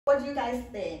What do you guys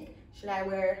think? Should I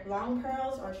wear long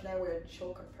pearls or should I wear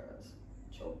choker pearls?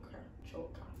 Choker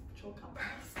pearls.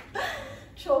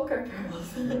 Choker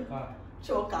pearls.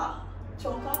 Choker.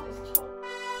 Choker is choker.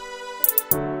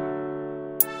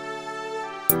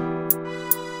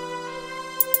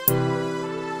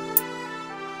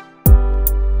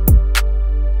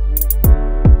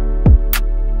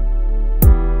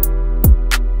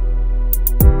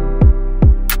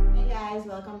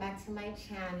 Welcome back to my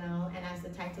channel, and as the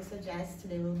title suggests,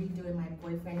 today we'll be doing my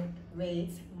boyfriend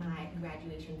rates my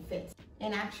graduation fits.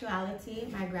 In actuality,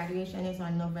 my graduation is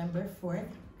on November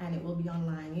 4th and it will be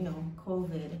online, you know,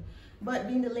 COVID. But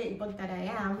being the late book that I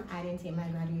am, I didn't take my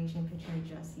graduation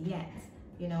picture just yet.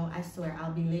 You know, I swear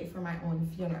I'll be late for my own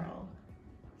funeral.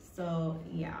 So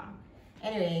yeah.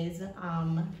 Anyways,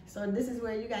 so this is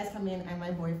where you guys come in, and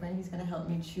my boyfriend, he's gonna help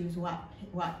me choose what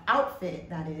outfit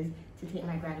that is to take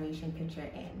my graduation picture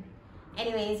in.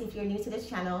 Anyways, if you're new to this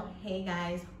channel, hey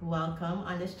guys, welcome.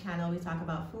 On this channel we talk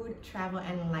about food, travel,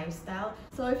 and lifestyle.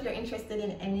 So if you're interested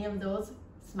in any of those,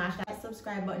 smash that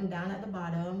subscribe button down at the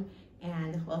bottom,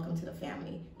 and welcome to the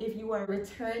family. If you are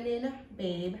returning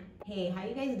babe, hey, how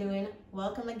you guys doing?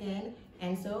 Welcome again.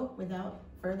 And so without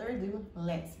further ado,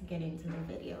 let's get into the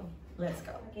video. Let's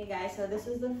go. Okay guys, so this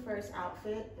is the first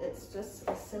outfit. It's just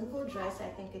a simple dress. I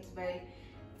think it's very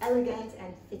elegant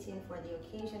and fitting for the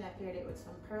occasion. I paired it with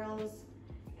some pearls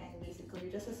and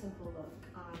basically just a simple look.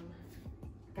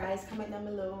 Guys, comment down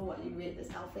below what you rate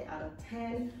this outfit out of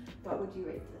 10. What would you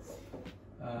rate this?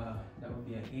 That would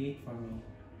be an 8 for me.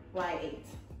 Why 8?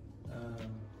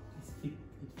 It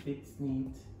fits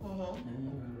neat, Mm-hmm.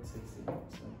 and it looks sexy.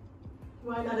 So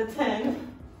why not a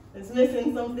 10? It's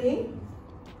missing something.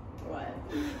 What?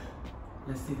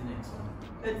 let's see the next one.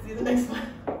 Let's see the next one.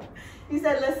 He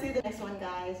said let's see the next one,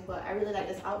 guys. But I really like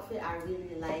this outfit. I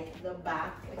really like the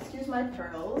back. Excuse my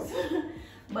pearls.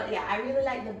 But yeah, I really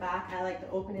like the back. I like the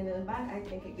opening in the back. I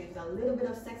think it gives a little bit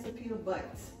of sex appeal,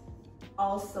 but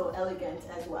also elegant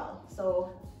as well.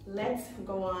 So let's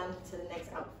go on to the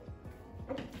next outfit.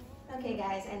 Okay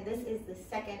guys, and this is the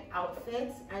second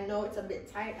outfit. I know it's a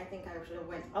bit tight. I think I should have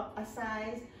went up a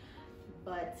size.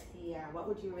 But yeah, what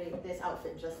would you rate this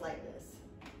outfit just like this?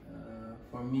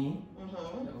 For me,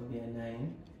 that would be a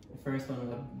 9. The first one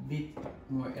was a bit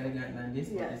more elegant than this,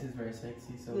 but this is very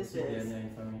sexy, so this would be a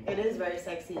 9 for me. It is very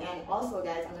sexy, and also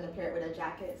guys, I'm going to pair it with a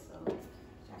jacket. So,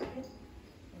 jacket.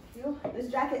 Thank you. This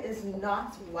jacket is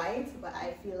not white, but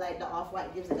I feel like the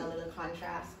off-white gives it a little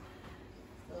contrast.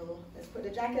 So let's put the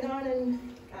jacket on,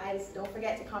 and guys, don't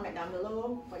forget to comment down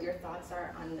below what your thoughts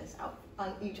are on this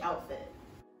on each outfit.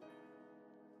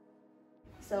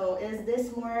 So is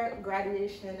this more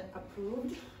graduation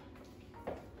approved?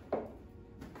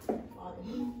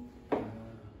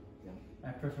 I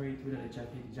prefer it without a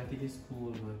jacket. The jacket is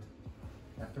cool,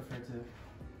 but I prefer to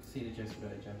see the dress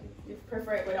without a jacket. You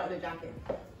prefer it without the jacket.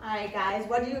 Alright guys,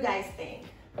 what do you guys think?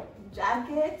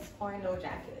 Jacket or no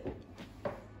jacket?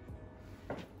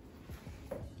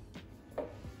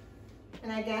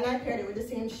 And again, I paired it with the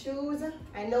same shoes.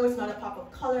 I know it's not a pop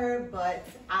of color, but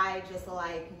I just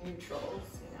like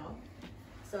neutrals, you know?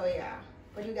 So yeah,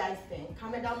 what do you guys think?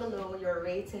 Comment down below your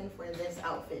rating for this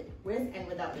outfit, with and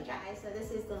without the jacket. So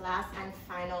this is the last and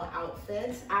final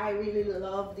outfit. I really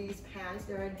love these pants.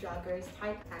 They're a joggers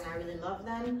type, and I really love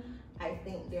them. I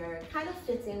think they're kind of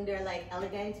fitting. They're like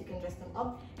elegant. You can dress them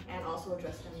up and also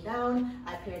dress them down.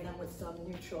 I paired them with some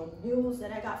neutral mules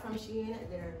that I got from Shein.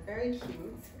 They're very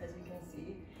cute, as you can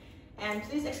see. And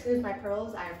please excuse my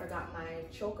pearls. I forgot my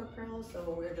choker pearls,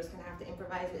 so we're just gonna have to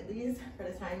improvise with these for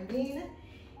the time being.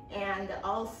 And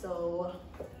also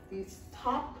these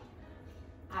top,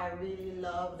 I really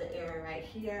love the area right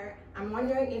here. I'm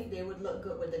wondering if they would look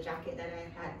good with the jacket that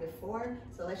I had before.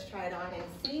 So let's try it on and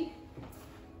see.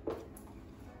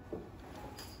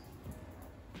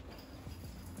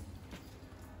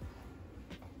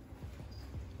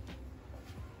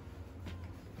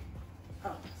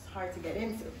 Oh, it's hard to get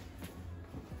into.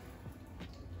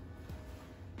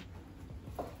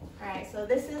 Alright, so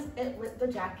this is it with the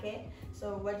jacket.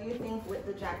 So what do you think with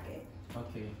the jacket?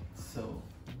 Okay, so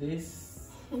this,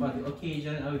 for the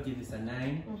occasion, I would give this a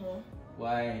 9.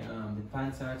 Why? The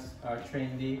pants are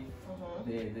trendy.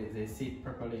 They sit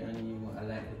properly on you. I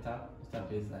like the top. The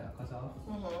top is like a cutoff.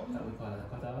 That we call it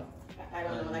a cutoff. I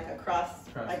don't know, like a cross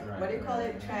like, right, what do you call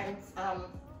it?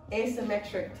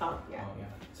 Asymmetric top, yeah. Oh, yeah.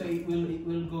 So it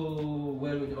will go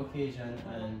well with the occasion,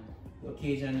 and the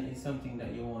occasion is something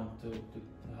that you want to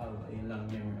have a long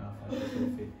memory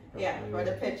of. Yeah, for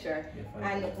the picture. Yeah,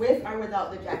 and with or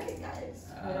without the jacket, guys?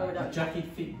 The jacket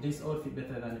fit this outfit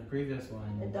better than the previous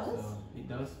one. It does? So it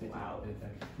does fit wow.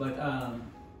 better. But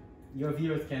your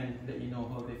viewers can let you know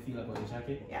how they feel about the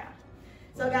jacket. Yeah.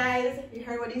 So guys, you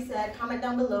heard what he said. Comment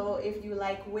down below if you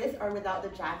like with or without the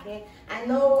jacket. I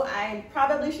know I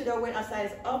probably should have went a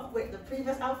size up with the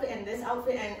previous outfit and this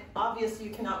outfit, and obviously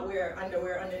you cannot wear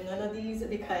underwear under none of these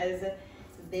because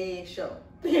they show.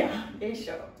 Yeah, they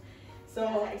show. So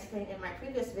I explained in my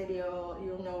previous video,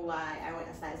 you'll know why I went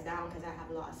a size down, because I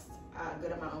have lost a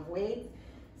good amount of weight.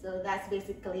 So that's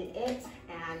basically it,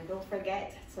 and don't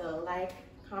forget to like,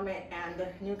 comment, and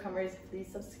newcomers, please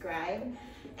subscribe.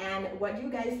 And what do you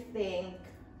guys think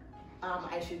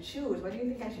I should choose? What do you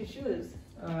think I should choose?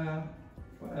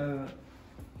 Well,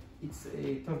 it's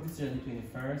a tough decision between the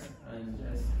first and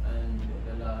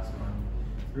the last one.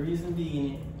 The reason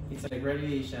being, it's a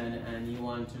graduation and you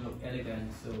want to look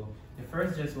elegant. So the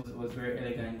first dress was very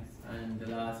elegant, and the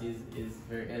last is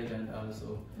very elegant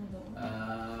also.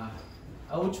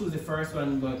 I would choose the first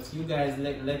one, but you guys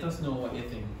let us know what you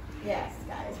think. Yes,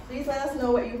 guys, please let us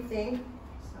know what you think.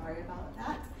 Sorry about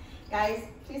that. Guys,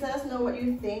 please let us know what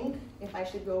you think, if I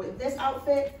should go with this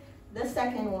outfit, the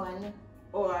second one,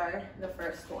 or the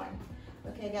first one.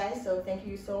 Okay guys, so thank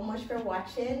you so much for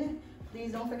watching.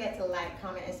 Please don't forget to like,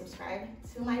 comment, and subscribe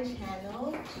to my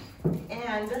channel. And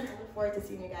I look forward to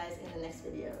seeing you guys in the next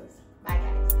videos. Bye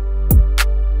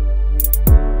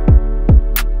guys.